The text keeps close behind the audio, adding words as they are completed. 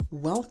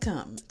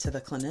Welcome to the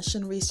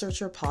Clinician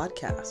Researcher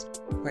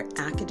Podcast, where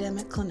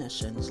academic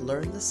clinicians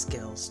learn the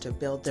skills to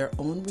build their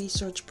own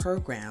research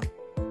program,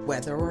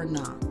 whether or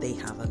not they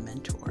have a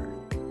mentor.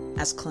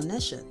 As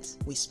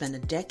clinicians, we spend a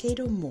decade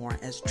or more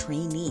as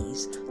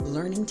trainees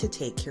learning to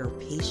take care of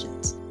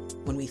patients.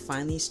 When we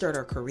finally start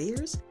our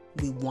careers,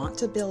 we want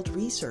to build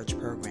research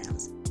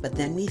programs, but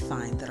then we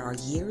find that our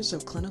years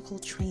of clinical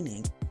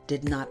training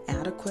did not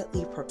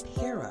adequately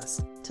prepare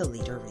us to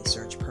lead a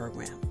research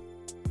program.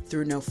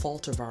 Through no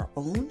fault of our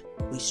own,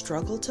 we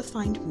struggle to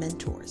find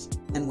mentors,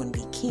 and when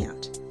we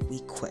can't,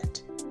 we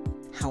quit.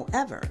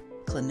 However,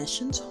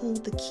 clinicians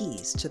hold the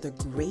keys to the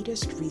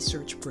greatest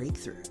research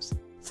breakthroughs.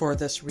 For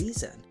this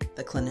reason,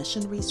 the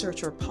Clinician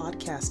Researcher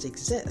Podcast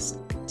exists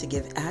to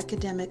give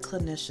academic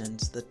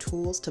clinicians the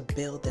tools to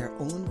build their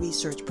own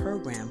research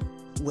program,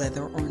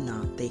 whether or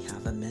not they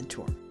have a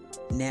mentor.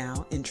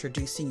 Now,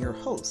 introducing your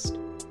host,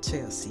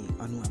 Chelsea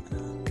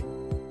Onwemina.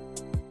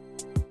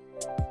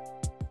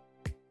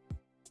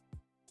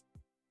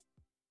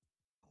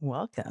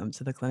 Welcome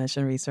to the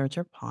Clinician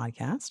Researcher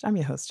Podcast. I'm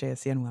your host,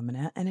 Chelsea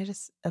Onwemina, and it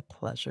is a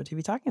pleasure to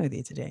be talking with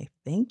you today.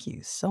 Thank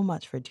you so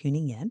much for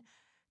tuning in.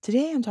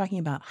 Today, I'm talking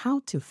about how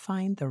to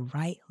find the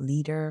right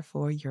leader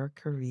for your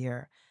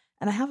career.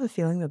 And I have a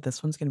feeling that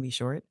this one's going to be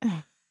short.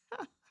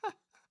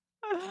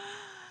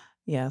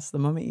 Yes, the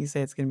moment you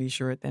say it's going to be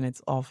short, then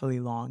it's awfully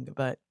long.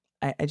 But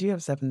I do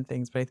have 7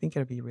 things, but I think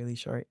it'll be really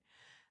short.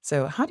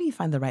 So how do you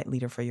find the right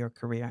leader for your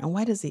career? And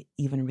why does it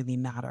even really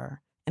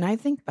matter? And I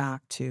think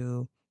back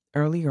to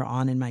earlier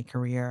on in my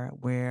career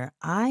where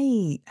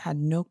I had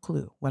no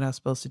clue what I was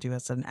supposed to do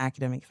as an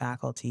academic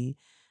faculty.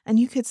 And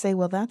you could say,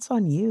 well, that's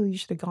on you. You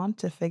should have gone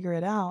to figure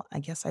it out. I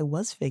guess I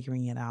was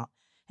figuring it out.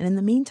 And in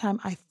the meantime,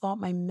 I thought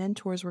my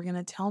mentors were going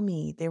to tell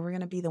me, they were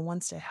going to be the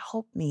ones to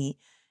help me.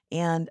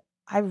 And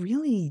I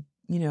really,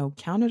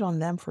 counted on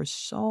them for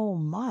so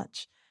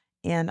much.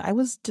 And I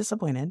was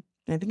disappointed.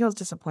 And I think I was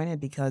disappointed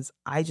because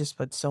I just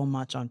put so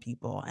much on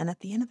people. And at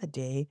the end of the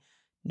day,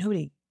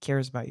 nobody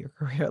cares about your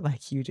career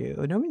like you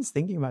do. Nobody's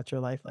thinking about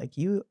your life like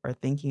you are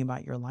thinking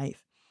about your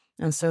life.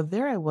 And so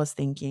there I was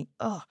thinking,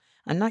 oh,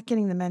 I'm not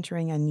getting the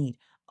mentoring I need.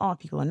 Oh,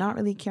 people are not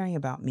really caring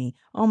about me.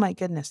 Oh my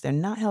goodness, they're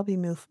not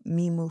helping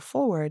me move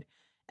forward.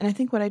 And I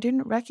think what I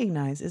didn't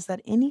recognize is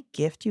that any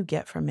gift you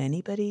get from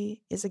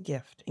anybody is a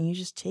gift, and you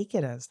just take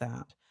it as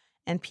that.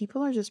 And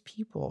people are just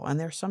people. And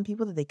there are some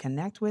people that they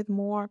connect with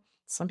more.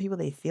 Some people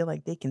they feel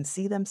like they can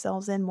see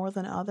themselves in more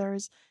than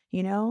others.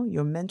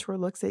 Your mentor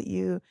looks at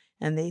you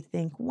and they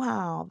think,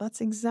 wow, that's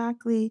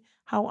exactly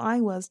how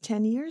I was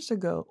 10 years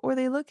ago. Or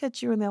they look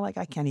at you and they're like,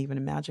 I can't even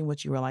imagine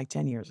what you were like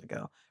 10 years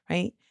ago,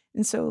 right?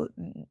 And so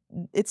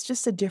it's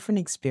just a different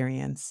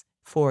experience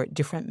for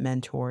different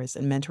mentors.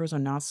 And mentors are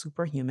not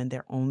superhuman,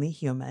 they're only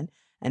human.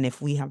 And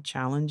if we have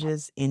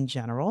challenges in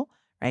general,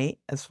 right,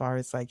 as far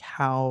as like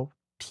how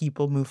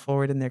people move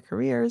forward in their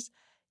careers,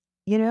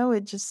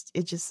 it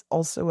just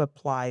also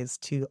applies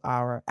to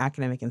our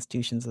academic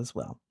institutions as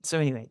well. So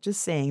anyway,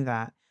 just saying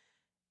that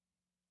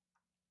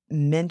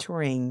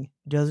mentoring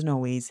doesn't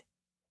always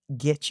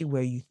get you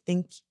where you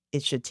think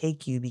it should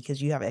take you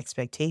because you have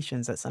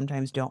expectations that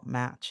sometimes don't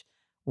match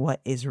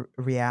what is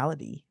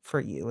reality for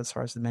you as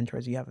far as the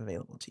mentors you have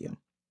available to you.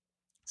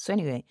 So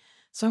anyway,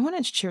 so I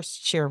want to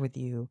share with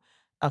you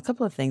a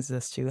couple of things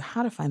as to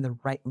how to find the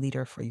right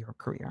leader for your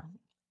career.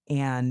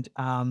 And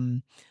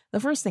the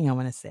first thing I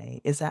want to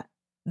say is that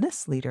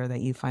this leader that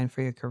you find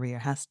for your career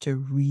has to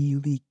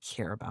really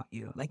care about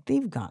you. Like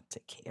they've got to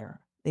care.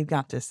 They've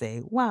got to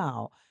say,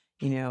 wow,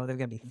 they've got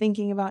to be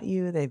thinking about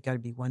you. They've got to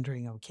be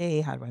wondering,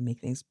 okay, how do I make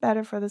things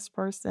better for this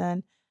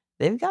person?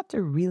 They've got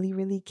to really,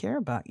 really care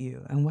about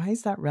you. And why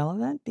is that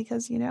relevant?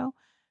 Because,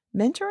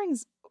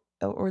 mentoring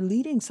or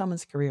leading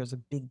someone's career is a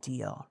big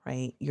deal,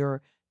 right?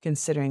 You're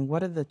considering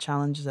what are the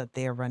challenges that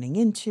they are running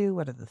into,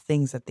 what are the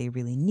things that they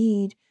really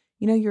need.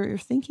 You're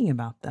thinking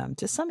about them.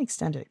 To some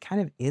extent, it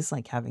kind of is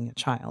like having a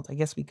child. I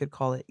guess we could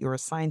call it you're a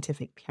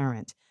scientific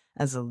parent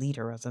as a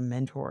leader, as a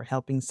mentor,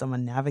 helping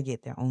someone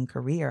navigate their own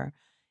career.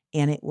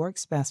 And it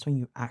works best when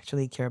you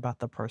actually care about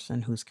the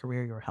person whose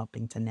career you're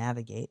helping to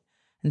navigate.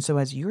 And so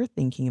as you're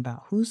thinking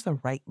about who's the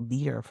right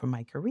leader for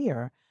my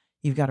career,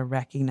 you've got to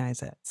recognize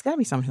that it's got to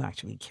be someone who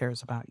actually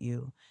cares about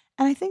you.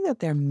 And I think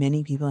that there are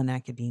many people in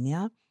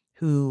academia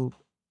who,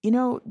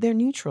 they're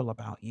neutral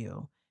about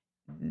you.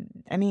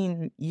 I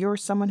mean, you're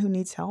someone who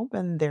needs help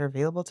and they're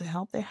available to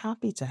help. They're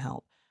happy to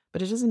help.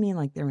 But it doesn't mean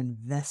like they're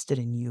invested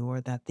in you or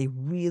that they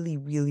really,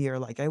 really are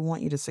like, I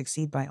want you to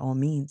succeed by all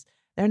means.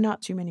 There are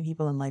not too many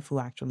people in life who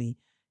actually,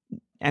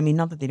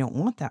 not that they don't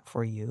want that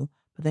for you,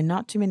 but there are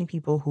not too many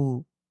people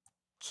who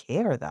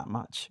care that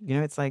much.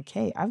 It's like,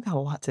 hey, I've got a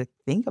lot to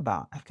think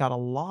about. I've got a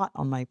lot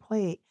on my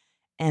plate,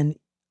 and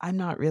I'm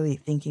not really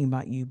thinking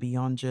about you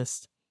beyond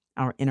just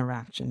our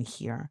interaction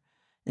here.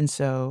 And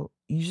so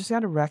you just got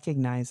to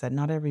recognize that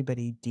not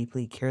everybody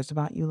deeply cares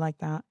about you like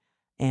that.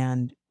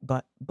 And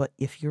but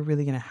if you're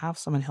really going to have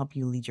someone help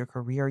you lead your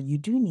career, you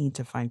do need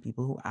to find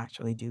people who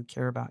actually do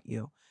care about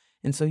you.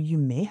 And so you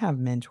may have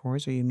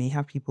mentors or you may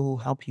have people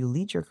who help you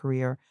lead your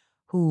career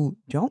who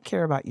don't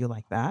care about you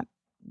like that.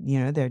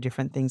 There are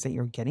different things that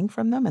you're getting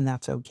from them, and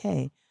that's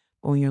okay.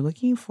 But when you're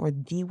looking for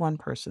the one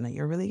person that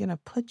you're really going to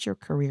put your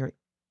career,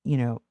 you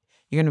know,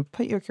 you're going to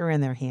put your career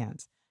in their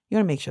hands, you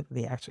want to make sure that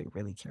they actually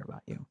really care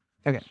about you.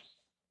 Okay.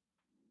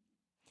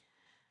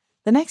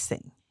 The next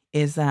thing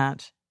is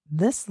that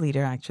this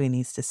leader actually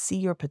needs to see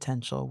your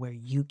potential where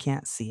you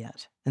can't see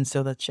it. And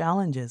so the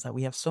challenge is that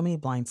we have so many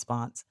blind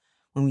spots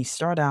when we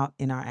start out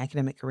in our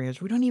academic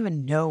careers. We don't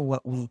even know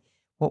what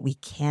we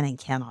can and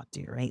cannot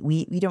do, right?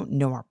 We don't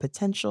know our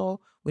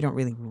potential. We don't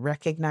really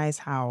recognize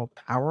how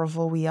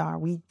powerful we are.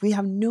 We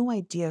have no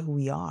idea who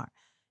we are.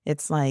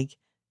 It's like,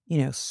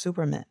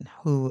 Superman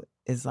who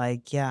is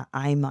like, yeah,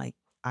 I'm like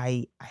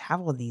I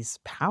have all these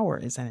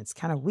powers and it's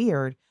kind of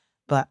weird,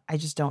 but I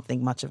just don't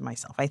think much of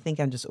myself. I think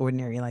I'm just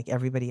ordinary like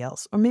everybody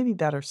else. Or maybe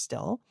better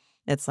still,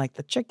 it's like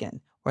the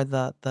chicken or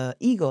the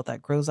eagle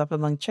that grows up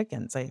among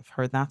chickens. I've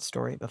heard that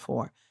story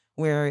before,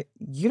 where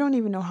you don't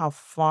even know how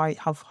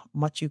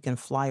much you can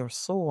fly or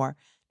soar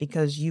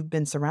because you've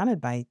been surrounded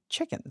by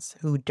chickens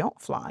who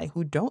don't fly,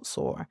 who don't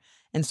soar.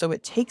 And so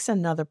it takes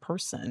another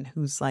person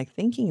who's like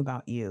thinking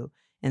about you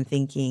and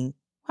thinking,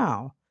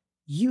 wow,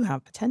 you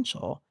have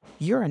potential.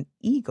 You're an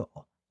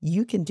eagle.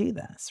 You can do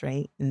this,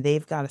 right? And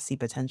they've got to see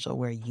potential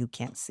where you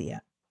can't see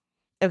it.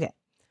 Okay.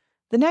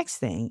 The next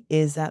thing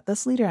is that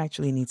this leader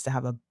actually needs to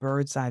have a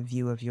bird's eye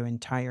view of your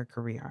entire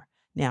career.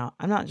 Now,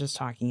 I'm not just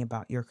talking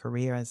about your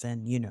career as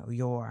in,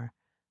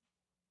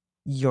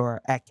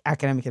 your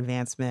academic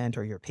advancement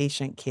or your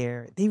patient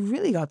care. They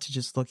really got to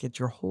just look at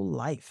your whole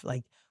life.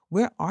 Like,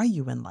 where are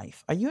you in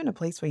life? Are you in a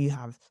place where you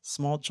have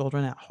small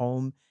children at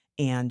home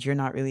and you're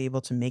not really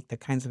able to make the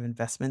kinds of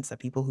investments that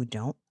people who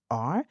don't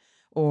are?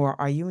 Or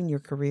are you in your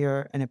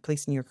career, in a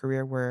place in your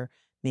career where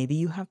maybe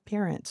you have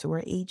parents who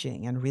are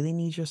aging and really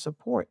need your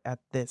support at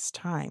this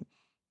time?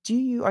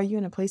 Are you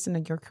in a place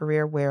in your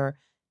career where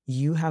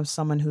you have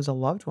someone who's a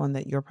loved one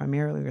that you're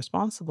primarily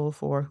responsible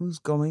for who's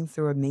going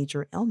through a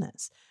major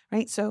illness?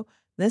 Right? So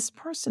this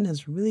person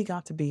has really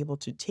got to be able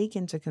to take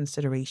into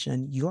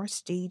consideration your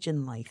stage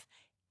in life,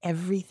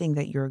 everything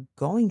that you're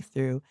going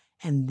through,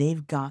 and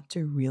they've got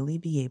to really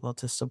be able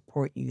to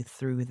support you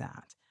through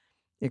that.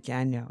 Okay,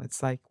 I know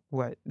it's like,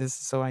 what? This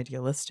is so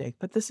idealistic,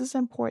 but this is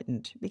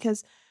important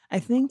because I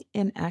think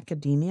in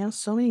academia,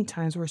 so many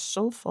times we're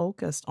so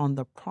focused on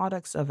the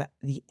products of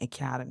the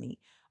academy,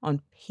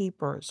 on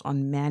papers,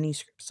 on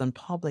manuscripts, on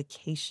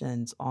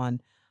publications,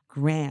 on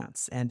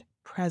grants and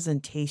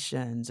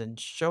presentations and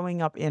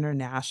showing up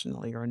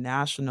internationally or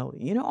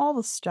nationally, all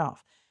the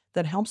stuff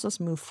that helps us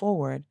move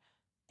forward.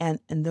 And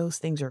those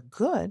things are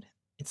good.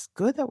 It's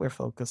good that we're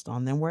focused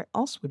on them. Where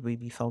else would we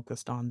be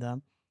focused on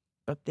them?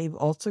 But they've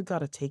also got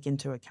to take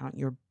into account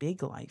your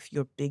big life,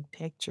 your big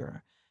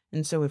picture.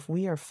 And so if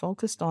we are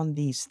focused on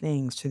these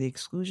things to the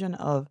exclusion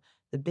of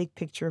the big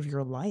picture of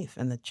your life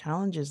and the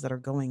challenges that are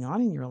going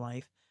on in your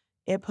life,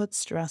 it puts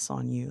stress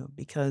on you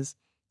because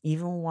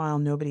even while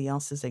nobody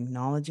else is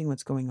acknowledging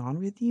what's going on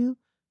with you,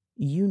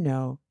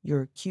 you're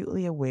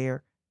acutely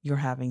aware you're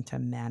having to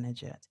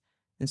manage it.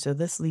 And so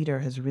this leader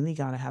has really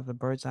got to have a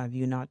bird's eye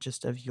view, not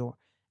just of your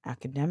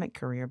academic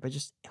career, but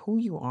just who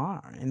you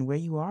are and where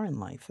you are in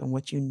life and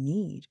what you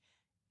need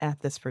at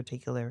this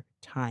particular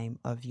time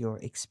of your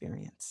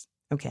experience.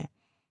 Okay.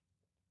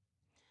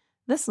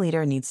 This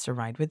leader needs to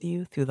ride with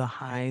you through the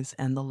highs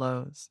and the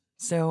lows.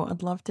 So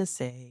I'd love to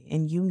say,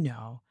 and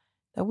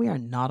that we are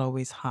not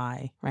always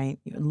high, right?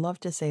 You'd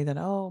love to say that,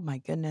 oh my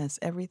goodness,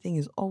 everything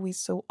is always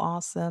so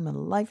awesome and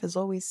life is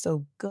always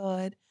so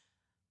good.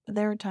 But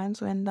there are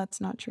times when that's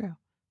not true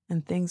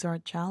and things are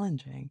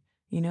challenging.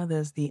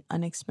 There's the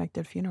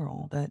unexpected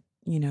funeral that,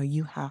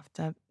 you have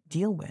to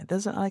deal with.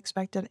 There's an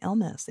unexpected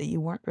illness that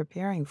you weren't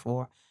preparing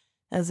for.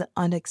 There's an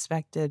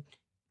unexpected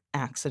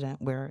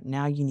accident where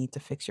now you need to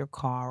fix your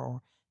car,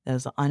 or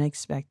there's an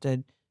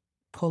unexpected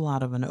pull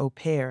out of an au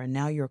pair, and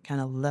now you're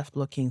kind of left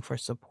looking for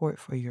support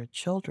for your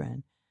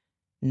children.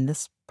 And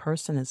this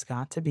person has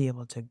got to be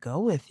able to go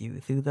with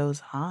you through those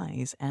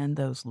highs and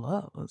those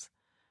lows.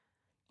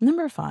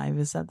 Number five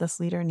is that this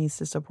leader needs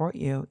to support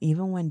you,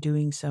 even when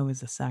doing so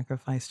is a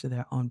sacrifice to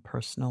their own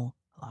personal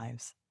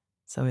lives.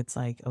 So it's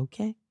like,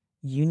 okay,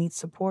 you need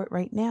support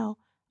right now.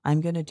 I'm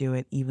going to do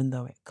it, even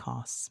though it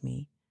costs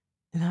me.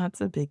 And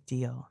that's a big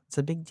deal. It's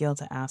a big deal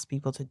to ask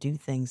people to do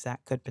things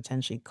that could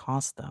potentially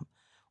cost them.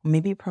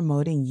 Maybe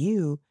promoting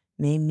you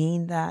may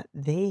mean that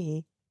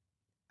they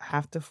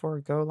have to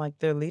forego like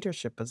their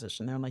leadership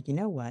position. They're like, you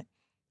know what?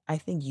 I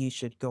think you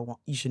should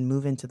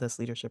move into this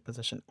leadership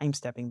position. I'm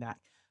stepping back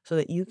so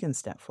that you can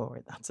step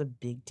forward. That's a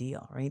big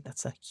deal, right?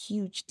 That's a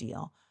huge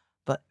deal.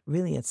 But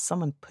really it's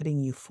someone putting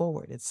you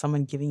forward. It's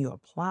someone giving you a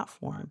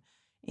platform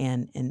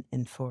and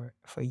for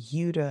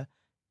you to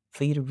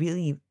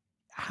really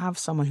have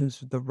someone who's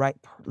the right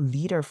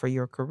leader for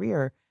your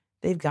career,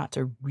 they've got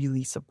to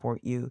really support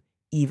you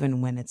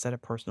even when it's at a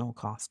personal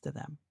cost to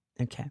them.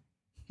 Okay.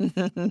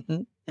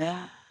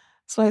 Yeah.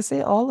 So I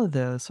say all of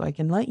those so I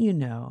can let you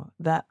know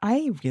that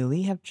I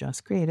really have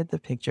just created the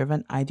picture of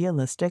an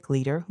idealistic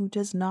leader who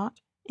does not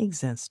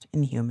exist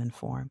in human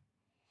form.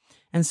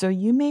 And so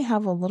you may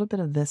have a little bit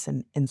of this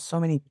in so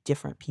many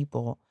different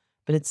people,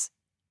 but it's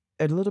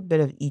a little bit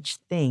of each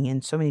thing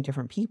in so many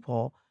different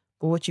people.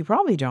 But what you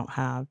probably don't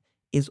have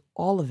is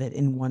all of it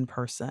in one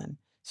person.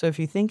 So if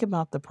you think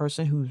about the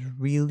person who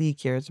really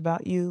cares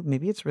about you,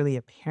 maybe it's really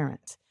a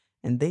parent,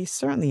 and they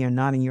certainly are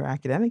not in your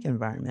academic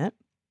environment.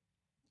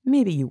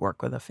 Maybe you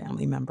work with a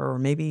family member, or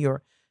maybe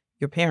your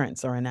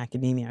parents are in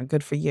academia.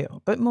 Good for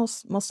you. But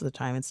most of the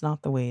time it's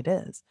not the way it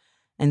is.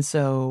 And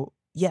so,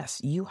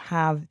 yes, you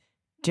have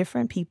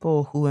different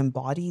people who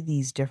embody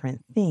these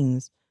different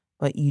things,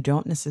 but you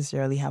don't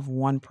necessarily have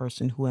one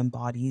person who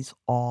embodies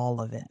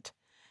all of it.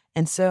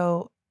 And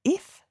so,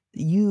 if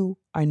you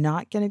are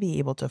not going to be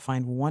able to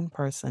find one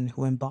person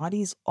who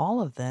embodies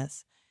all of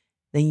this,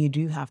 then you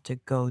do have to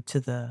go to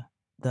the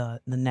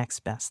next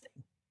best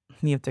thing.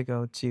 You have to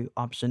go to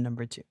option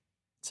number 2.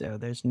 So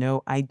there's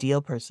no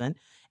ideal person,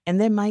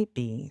 and there might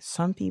be.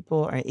 Some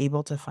people are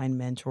able to find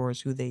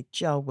mentors who they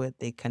gel with,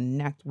 they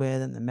connect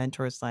with, and the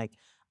mentor is like,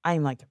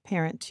 "I'm like a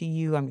parent to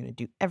you. I'm gonna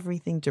do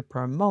everything to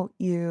promote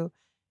you."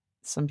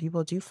 Some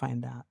people do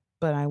find that,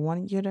 but I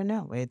want you to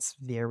know it's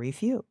very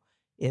few.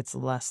 It's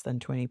less than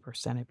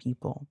 20% of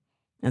people.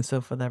 And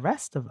so for the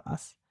rest of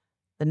us,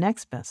 the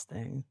next best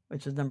thing,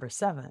 which is number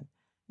 7,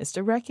 is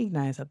to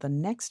recognize that the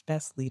next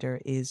best leader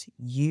is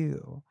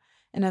you.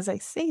 And as I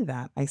say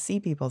that, I see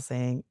people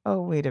saying,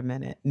 "Oh, wait a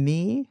minute,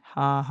 me?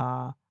 Ha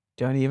ha.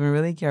 Don't even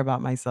really care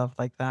about myself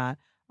like that.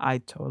 I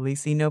totally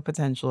see no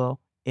potential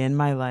in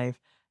my life.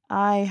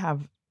 I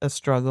have a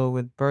struggle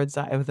with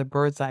a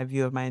bird's eye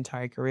view of my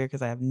entire career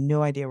because I have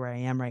no idea where I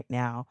am right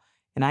now.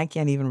 And I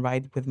can't even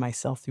ride with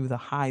myself through the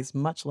highs,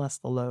 much less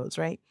the lows,"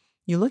 right?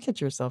 You look at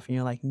yourself and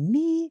you're like,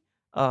 "Me?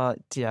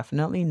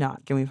 Definitely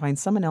not. Can we find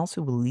someone else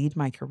who will lead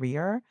my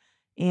career?"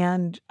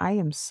 And I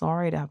am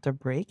sorry to have to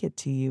break it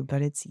to you,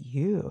 but it's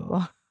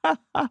you.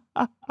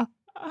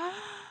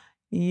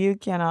 You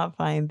cannot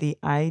find the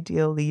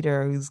ideal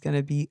leader who's going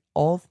to be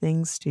all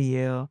things to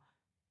you.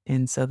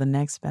 And so the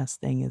next best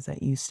thing is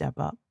that you step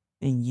up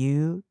and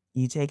you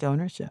take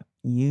ownership.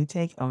 You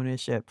take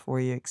ownership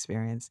for your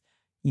experience.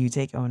 You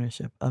take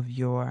ownership of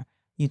your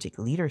you take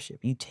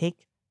leadership. You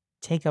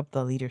take up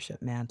the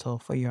leadership mantle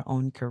for your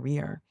own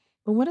career.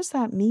 But what does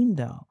that mean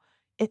though?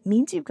 It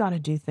means you've got to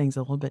do things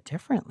a little bit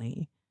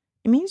differently.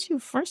 It means you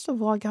first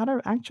of all got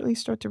to actually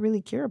start to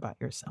really care about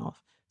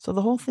yourself. So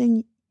the whole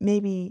thing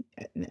maybe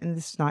and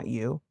this is not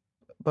you,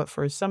 but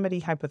for somebody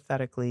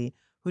hypothetically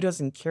who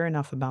doesn't care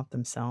enough about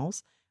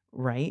themselves,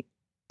 right?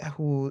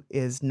 Who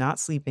is not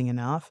sleeping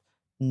enough,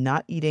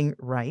 not eating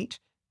right,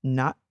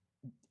 not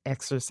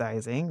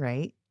exercising,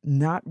 right?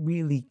 Not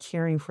really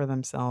caring for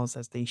themselves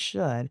as they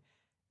should,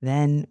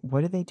 then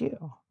what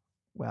do?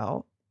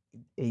 Well,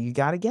 you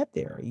got to get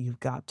there. You've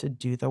got to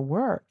do the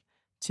work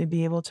to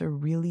be able to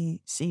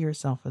really see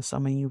yourself as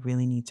someone you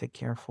really need to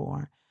care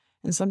for.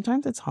 And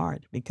sometimes it's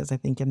hard because I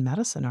think in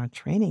medicine, our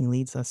training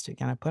leads us to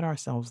kind of put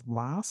ourselves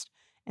last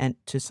and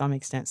to some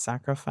extent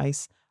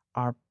sacrifice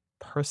our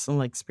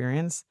personal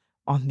experience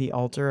on the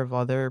altar of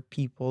other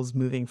people's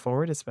moving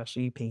forward,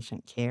 especially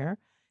patient care.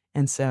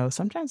 And so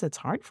sometimes it's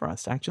hard for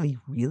us to actually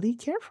really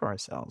care for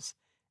ourselves.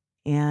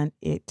 And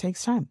it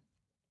takes time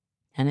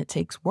and it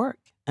takes work.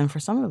 And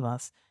for some of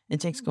us, it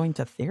takes going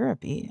to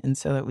therapy and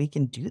so that we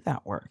can do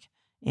that work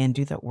and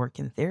do that work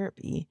in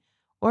therapy.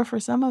 Or for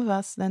some of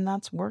us, then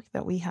that's work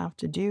that we have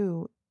to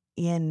do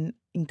in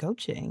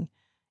coaching.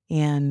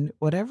 And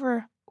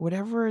whatever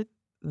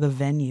the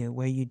venue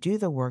where you do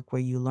the work,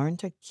 where you learn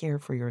to care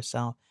for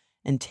yourself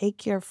and take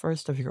care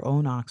first of your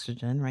own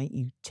oxygen, right?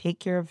 You take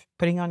care of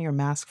putting on your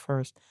mask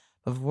first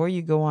before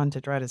you go on to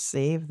try to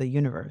save the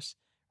universe,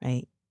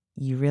 right?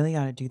 You really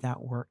got to do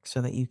that work so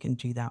that you can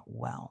do that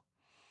well.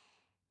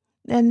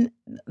 And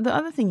the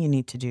other thing you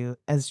need to do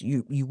as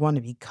you want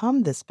to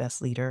become this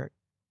best leader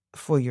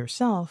for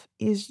yourself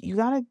is you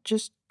got to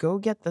just go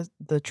get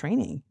the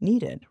training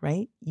needed,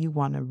 right? You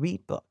want to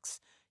read books.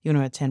 You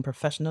want to attend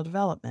professional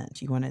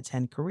development. You want to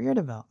attend career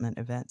development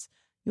events.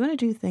 You want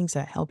to do things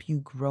that help you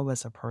grow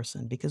as a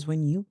person because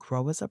when you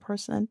grow as a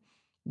person,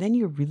 then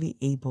you're really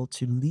able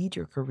to lead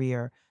your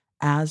career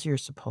as you're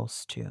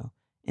supposed to.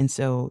 And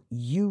so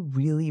you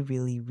really,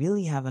 really,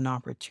 really have an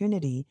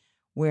opportunity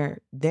where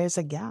there's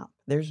a gap.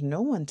 There's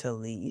no one to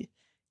lead.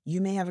 You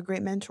may have a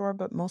great mentor,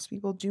 but most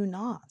people do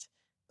not.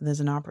 There's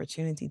an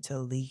opportunity to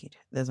lead.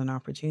 There's an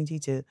opportunity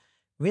to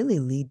really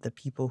lead the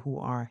people who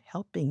are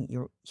helping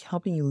you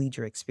lead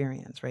your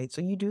experience, right?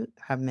 So you do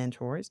have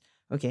mentors.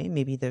 Okay,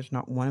 maybe there's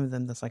not one of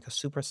them that's like a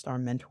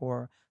superstar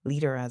mentor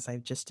leader as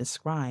I've just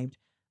described,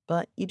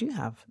 but you do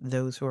have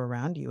those who are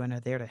around you and are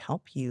there to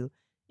help you.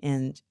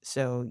 And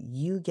so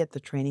you get the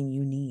training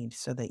you need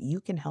so that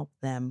you can help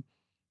them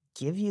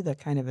give you the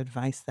kind of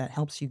advice that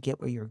helps you get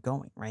where you're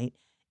going, right?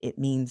 It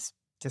means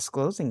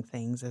disclosing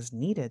things as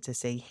needed to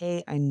say,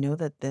 "Hey, I know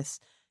that this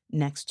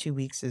next 2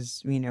 weeks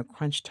is,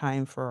 crunch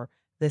time for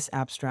this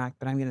abstract,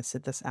 but I'm going to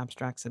sit this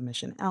abstract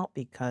submission out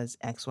because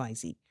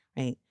XYZ,"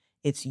 right?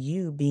 It's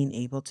you being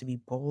able to be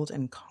bold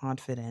and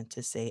confident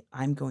to say,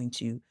 "I'm going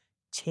to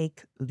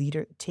take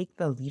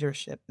the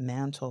leadership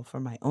mantle for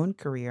my own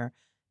career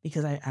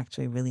because I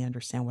actually really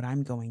understand what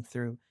I'm going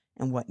through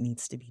and what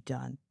needs to be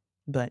done.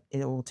 But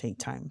it will take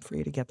time for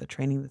you to get the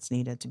training that's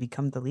needed to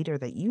become the leader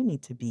that you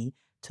need to be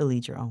to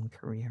lead your own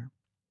career.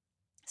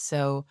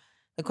 So,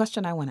 the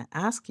question I want to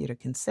ask you to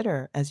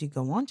consider as you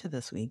go on to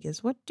this week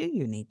is, what do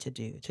you need to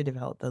do to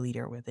develop the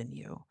leader within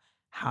you?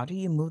 How do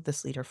you move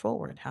this leader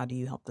forward? How do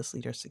you help this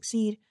leader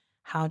succeed?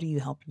 How do you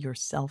help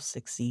yourself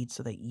succeed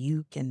so that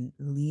you can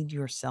lead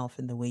yourself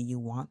in the way you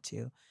want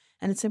to?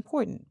 And it's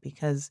important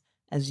because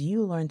as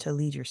you learn to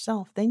lead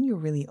yourself, then you're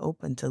really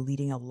open to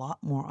leading a lot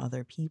more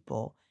other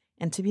people.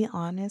 And to be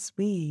honest,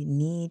 we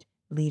need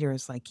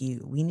leaders like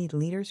you. We need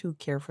leaders who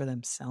care for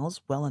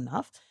themselves well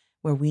enough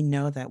where we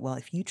know that, well,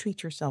 if you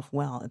treat yourself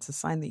well, it's a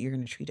sign that you're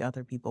going to treat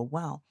other people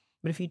well.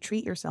 But if you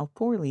treat yourself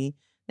poorly,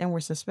 then we're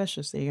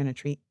suspicious that you're going to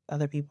treat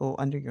other people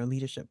under your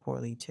leadership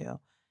poorly too.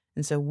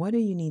 And so, what do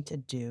you need to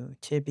do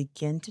to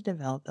begin to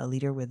develop a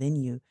leader within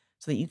you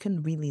so that you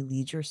can really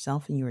lead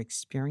yourself in your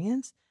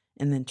experience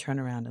and then turn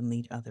around and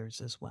lead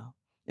others as well?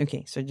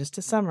 Okay, so just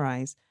to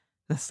summarize,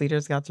 this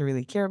leader's got to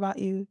really care about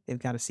you. They've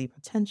got to see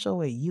potential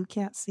where you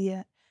can't see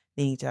it.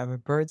 They need to have a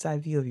bird's eye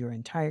view of your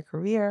entire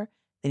career.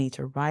 They need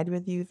to ride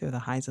with you through the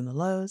highs and the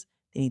lows.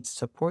 They need to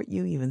support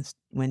you, even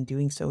when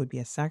doing so would be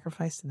a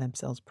sacrifice to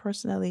themselves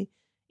personally.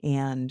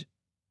 And,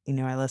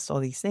 I list all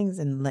these things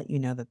and let you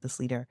know that this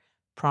leader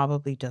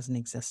probably doesn't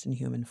exist in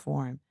human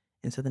form.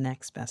 And so the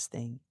next best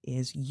thing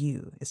is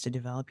to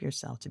develop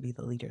yourself to be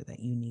the leader that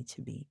you need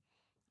to be.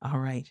 All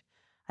right.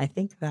 I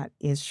think that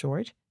is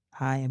short.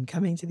 I am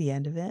coming to the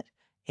end of it.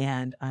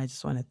 And I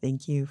just want to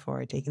thank you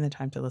for taking the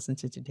time to listen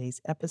to today's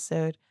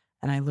episode.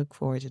 And I look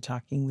forward to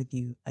talking with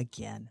you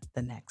again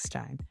the next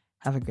time.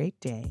 Have a great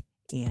day.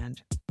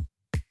 And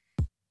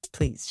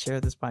please share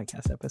this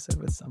podcast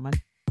episode with someone.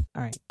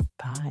 All right.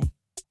 Bye.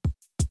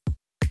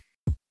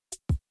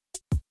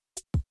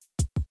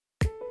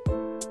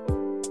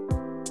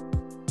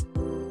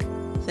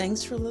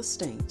 Thanks for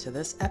listening to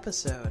this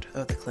episode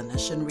of the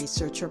Clinician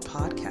Researcher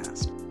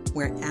Podcast,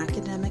 where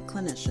academic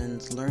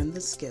clinicians learn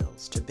the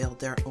skills to build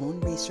their own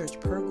research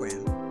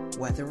program,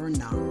 whether or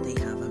not they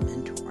have a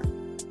mentor.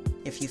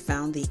 If you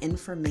found the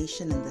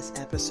information in this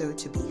episode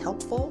to be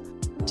helpful,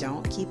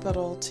 don't keep it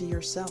all to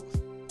yourself.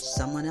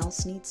 Someone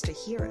else needs to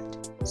hear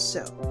it.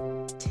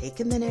 So, take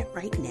a minute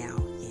right now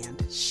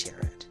and share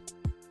it.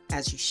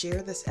 As you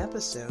share this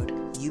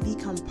episode, you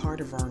become part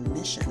of our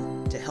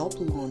mission to help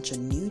launch a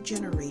new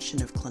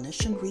generation of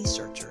clinician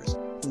researchers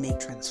who make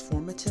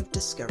transformative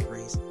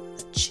discoveries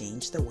that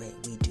change the way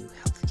we do